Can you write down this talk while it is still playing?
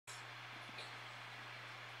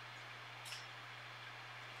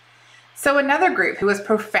So another group who was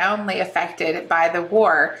profoundly affected by the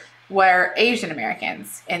war were Asian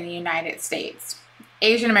Americans in the United States.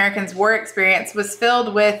 Asian Americans' war experience was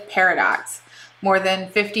filled with paradox. More than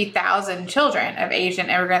 50,000 children of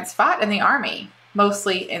Asian immigrants fought in the army,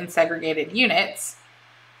 mostly in segregated units.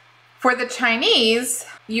 For the Chinese,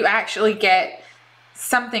 you actually get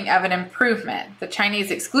something of an improvement. The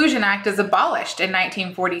Chinese Exclusion Act is abolished in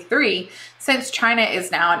 1943, since China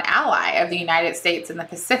is now an ally of the United States in the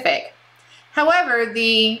Pacific. However,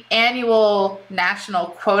 the annual national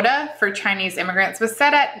quota for Chinese immigrants was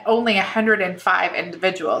set at only 105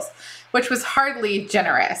 individuals, which was hardly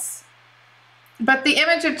generous. But the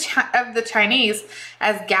image of the Chinese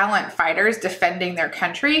as gallant fighters defending their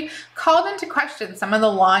country called into question some of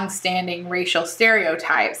the long-standing racial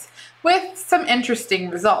stereotypes, with some interesting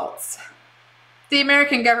results. The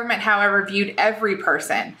American government, however, viewed every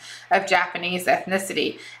person of Japanese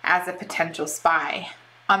ethnicity as a potential spy.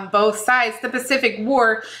 On both sides, the Pacific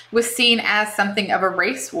War was seen as something of a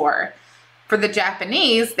race war. For the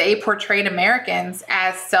Japanese, they portrayed Americans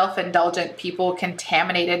as self-indulgent people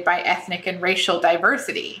contaminated by ethnic and racial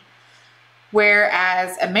diversity,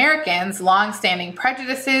 whereas Americans' long-standing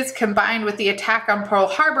prejudices combined with the attack on Pearl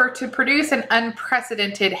Harbor to produce an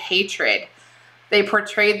unprecedented hatred. They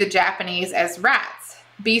portrayed the Japanese as rats,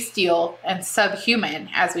 bestial, and subhuman,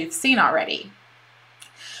 as we've seen already.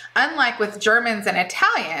 Unlike with Germans and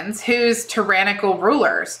Italians, whose tyrannical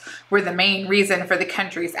rulers were the main reason for the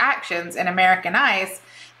country's actions in American eyes,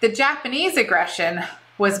 the Japanese aggression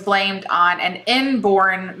was blamed on an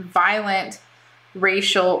inborn, violent,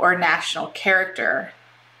 racial or national character.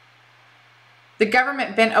 The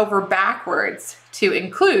government bent over backwards to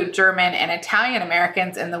include German and Italian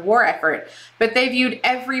Americans in the war effort, but they viewed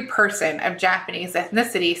every person of Japanese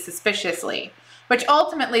ethnicity suspiciously, which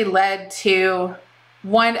ultimately led to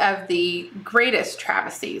one of the greatest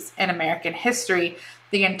travesties in American history,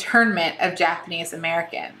 the internment of Japanese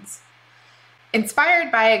Americans.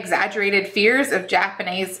 Inspired by exaggerated fears of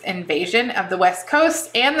Japanese invasion of the West Coast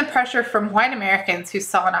and the pressure from white Americans who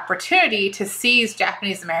saw an opportunity to seize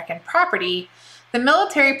Japanese American property, the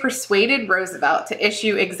military persuaded Roosevelt to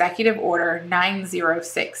issue Executive Order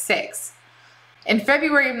 9066. In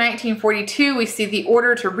February of 1942, we see the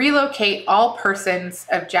order to relocate all persons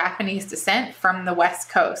of Japanese descent from the West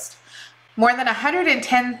Coast. More than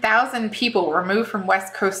 110,000 people were moved from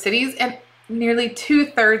West Coast cities, and nearly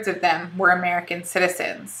 2/3 of them were American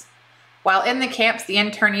citizens. While in the camps, the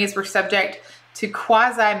internees were subject to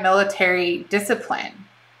quasi-military discipline.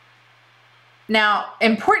 Now,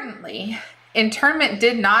 importantly, internment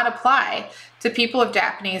did not apply to people of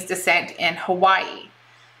Japanese descent in Hawaii,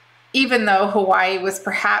 even though Hawaii was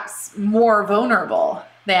perhaps more vulnerable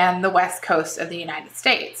than the West Coast of the United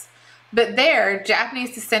States. But there,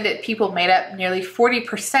 Japanese descendant people made up nearly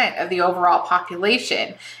 40% of the overall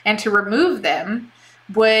population, and to remove them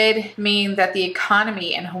would mean that the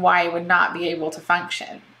economy in Hawaii would not be able to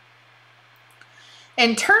function.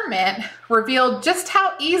 Internment revealed just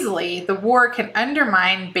how easily the war can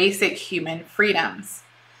undermine basic human freedoms.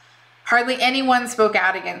 Hardly anyone spoke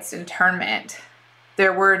out against internment.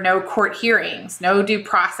 There were no court hearings, no due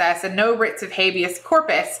process, and no writs of habeas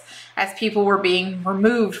corpus as people were being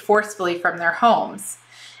removed forcefully from their homes.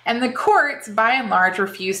 And the courts, by and large,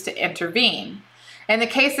 refused to intervene. In the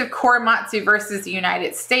case of Korematsu versus the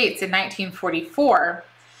United States in 1944,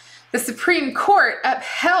 the Supreme Court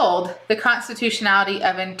upheld the constitutionality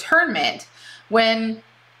of internment when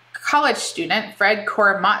college student Fred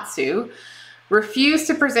Korematsu refused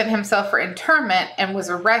to present himself for internment and was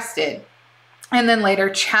arrested, and then later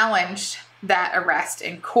challenged that arrest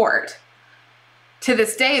in court. To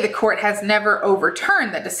this day, the court has never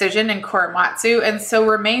overturned the decision in Korematsu, and so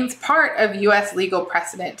remains part of U.S. legal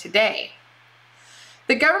precedent today.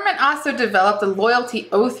 The government also developed a loyalty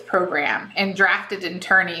oath program and drafted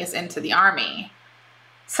internees into the Army.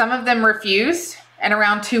 Some of them refused, and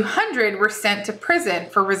around 200 were sent to prison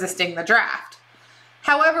for resisting the draft.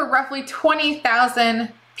 However, roughly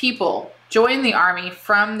 20,000 people joined the Army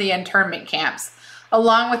from the internment camps,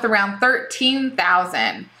 along with around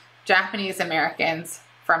 13,000 Japanese Americans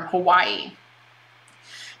from Hawaii.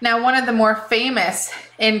 Now, one of the more famous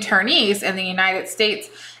internees in the United States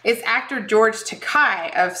is actor George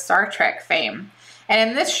Takei of Star Trek fame. And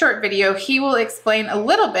in this short video, he will explain a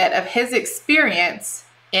little bit of his experience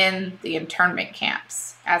in the internment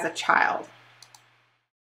camps as a child.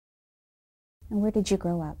 And where did you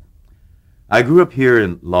grow up? I grew up here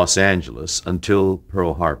in Los Angeles until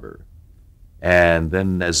Pearl Harbor. And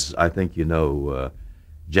then, as I think you know,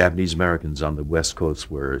 Japanese Americans on the West Coast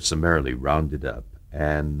were summarily rounded up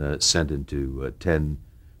and sent into 10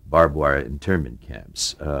 barbed wire internment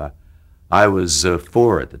camps. I was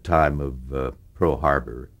 4 at the time of Pearl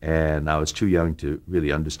Harbor, and I was too young to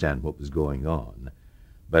really understand what was going on.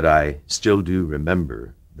 But I still do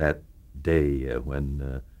remember that day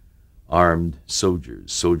when armed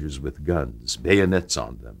soldiers, soldiers with guns, bayonets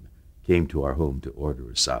on them, came to our home to order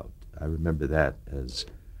us out. I remember that as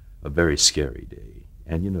a very scary day.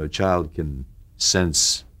 And, you know, a child can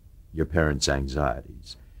sense your parents'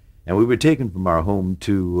 anxieties. And we were taken from our home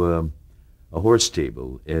to a horse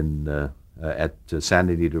stable at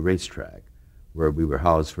Santa Anita Racetrack, where we were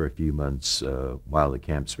housed for a few months while the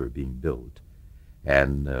camps were being built.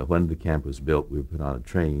 And when the camp was built, we were put on a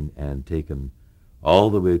train and taken all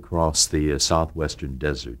the way across the southwestern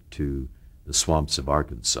desert to the swamps of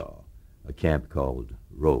Arkansas, a camp called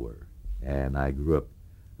Rower. And I grew up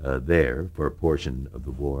there for a portion of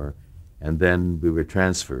the war. And then we were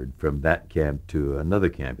transferred from that camp to another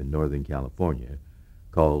camp in Northern California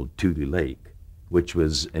called Tule Lake, which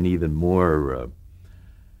was an even more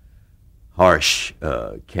harsh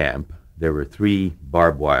camp. There were 3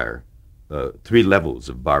 levels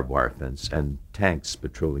of barbed wire fence and tanks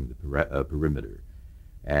patrolling the perimeter.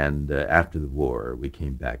 And after the war, we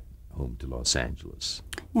came back home to Los Angeles.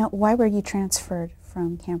 Now, why were you transferred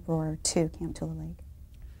from Camp Roar to Camp Tule Lake?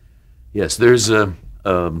 Yes, there's a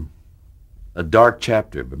dark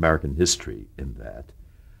chapter of American history in that.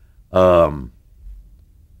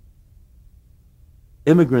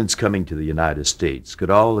 Immigrants coming to the United States could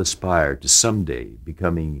all aspire to someday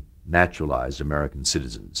becoming naturalized American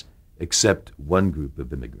citizens, except one group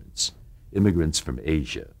of immigrants, immigrants from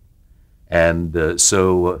Asia. And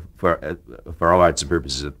so for all intents and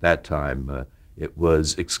purposes at that time, it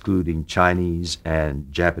was excluding Chinese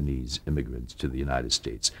and Japanese immigrants to the United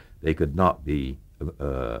States. They could not be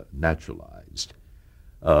naturalized.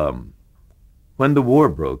 When the war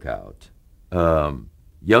broke out,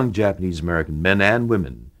 young Japanese American men and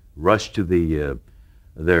women rushed to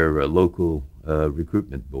their local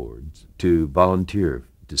recruitment boards to volunteer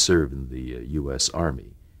to serve in the U.S.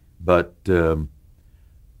 Army. But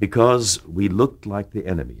because we looked like the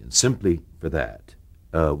enemy, and simply for that,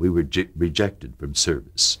 we were rejected from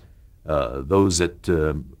service. Those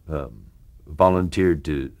that volunteered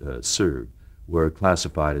to serve were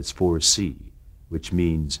classified as 4C, which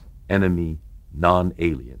means enemy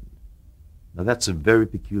non-alien. Now that's a very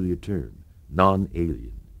peculiar term,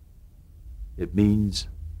 non-alien. It means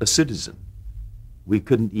a citizen. We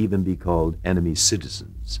couldn't even be called enemy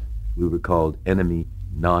citizens. We were called enemy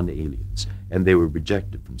non-aliens, and they were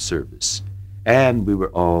rejected from service. And we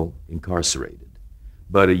were all incarcerated.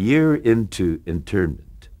 But a year into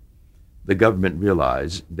internment, the government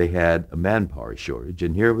realized they had a manpower shortage,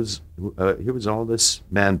 and here was all this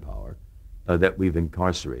manpower that we've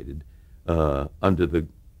incarcerated under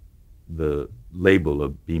the label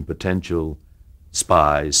of being potential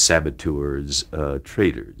spies, saboteurs,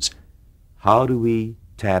 traitors. How do we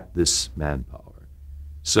tap this manpower?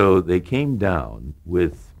 So they came down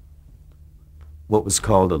with what was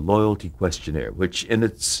called a loyalty questionnaire, which in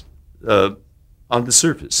its on the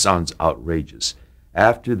surface sounds outrageous.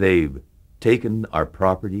 After they've taken our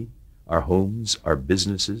property, our homes, our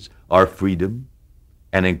businesses, our freedom,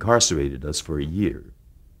 and incarcerated us for a year,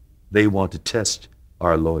 they want to test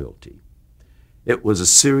our loyalty. It was a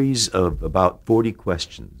series of about 40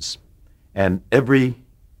 questions, and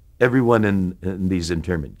everyone in these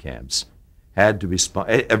internment camps had to respond.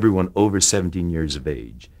 Everyone over 17 years of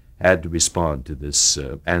age had to respond to this,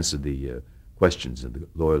 answer the questions in the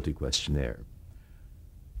loyalty questionnaire.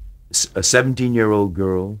 A 17-year-old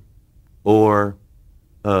girl or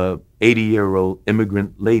a 80-year-old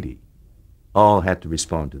immigrant lady all had to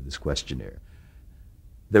respond to this questionnaire.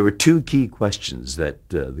 There were 2 key questions that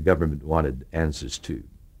the government wanted answers to.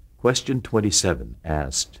 Question 27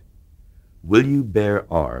 asked, "Will you bear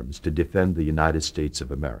arms to defend the United States of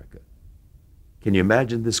America?" Can you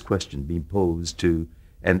imagine this question being posed to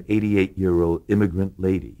an 88-year-old immigrant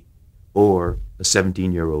lady or a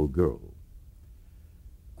 17-year-old girl?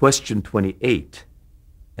 Question 28,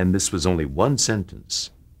 and this was only one sentence,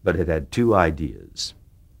 but it had 2 ideas.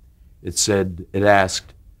 It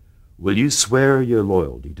asked, "Will you swear your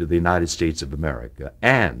loyalty to the United States of America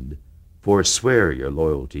and forswear your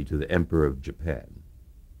loyalty to the Emperor of Japan?"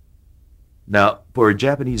 Now, for a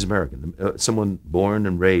Japanese American, someone born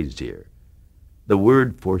and raised here, the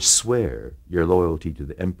word forswear your loyalty to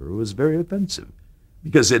the emperor was very offensive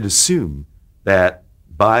because it assumed that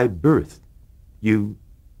by birth you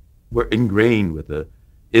were ingrained with an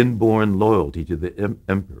inborn loyalty to the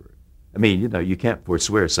emperor. I mean, you can't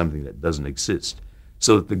forswear something that doesn't exist.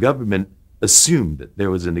 So the government assumed that there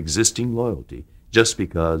was an existing loyalty just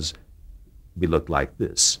because we look like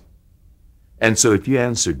this. And so if you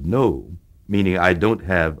answered no, meaning I don't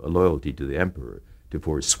have a loyalty to the emperor to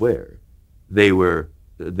forswear, you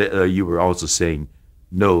were also saying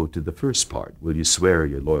no to the first part. Will you swear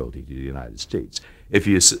your loyalty to the United States? If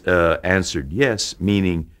you answered yes,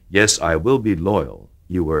 meaning yes, I will be loyal,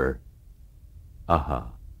 you were,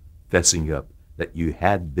 fessing up that you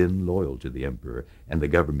had been loyal to the emperor, and the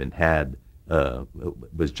government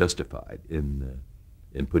was justified in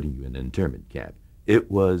putting you in an internment camp.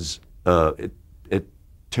 It was it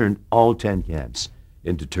turned all 10 camps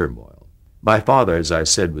into turmoil. My father, as I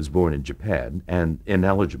said, was born in Japan and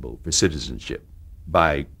ineligible for citizenship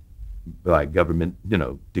by government,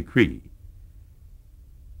 decree.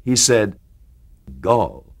 He said,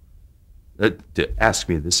 gall, to ask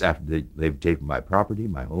me this after they've taken my property,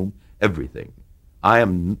 my home, everything.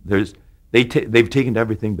 They've taken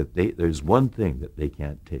everything, but there's one thing that they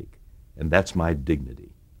can't take, and that's my dignity.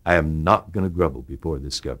 I am not going to grovel before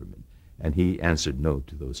this government. And he answered no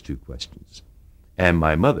to those two questions. And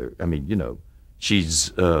my mother,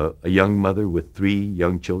 she's a young mother with 3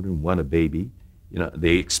 young children, 1 a baby.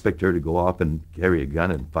 They expect her to go off and carry a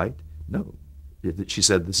gun and fight? No. She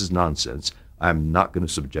said, this is nonsense. I'm not going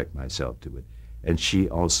to subject myself to it. And she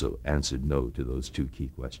also answered no to those 2 key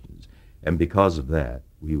questions. And because of that,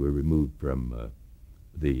 we were removed from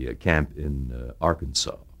the camp in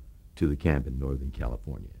Arkansas to the camp in Northern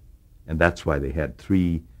California. And that's why they had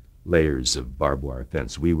 3 layers of barbed wire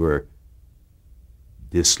fence. We were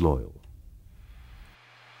disloyal.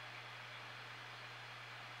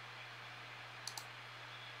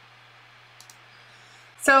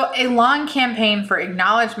 So a long campaign for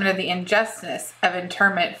acknowledgement of the injustice of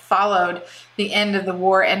internment followed the end of the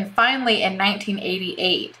war, and finally in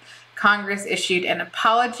 1988, Congress issued an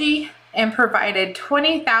apology and provided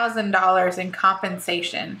 $20,000 in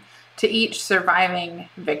compensation to each surviving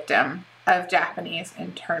victim of Japanese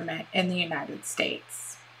internment in the United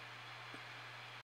States.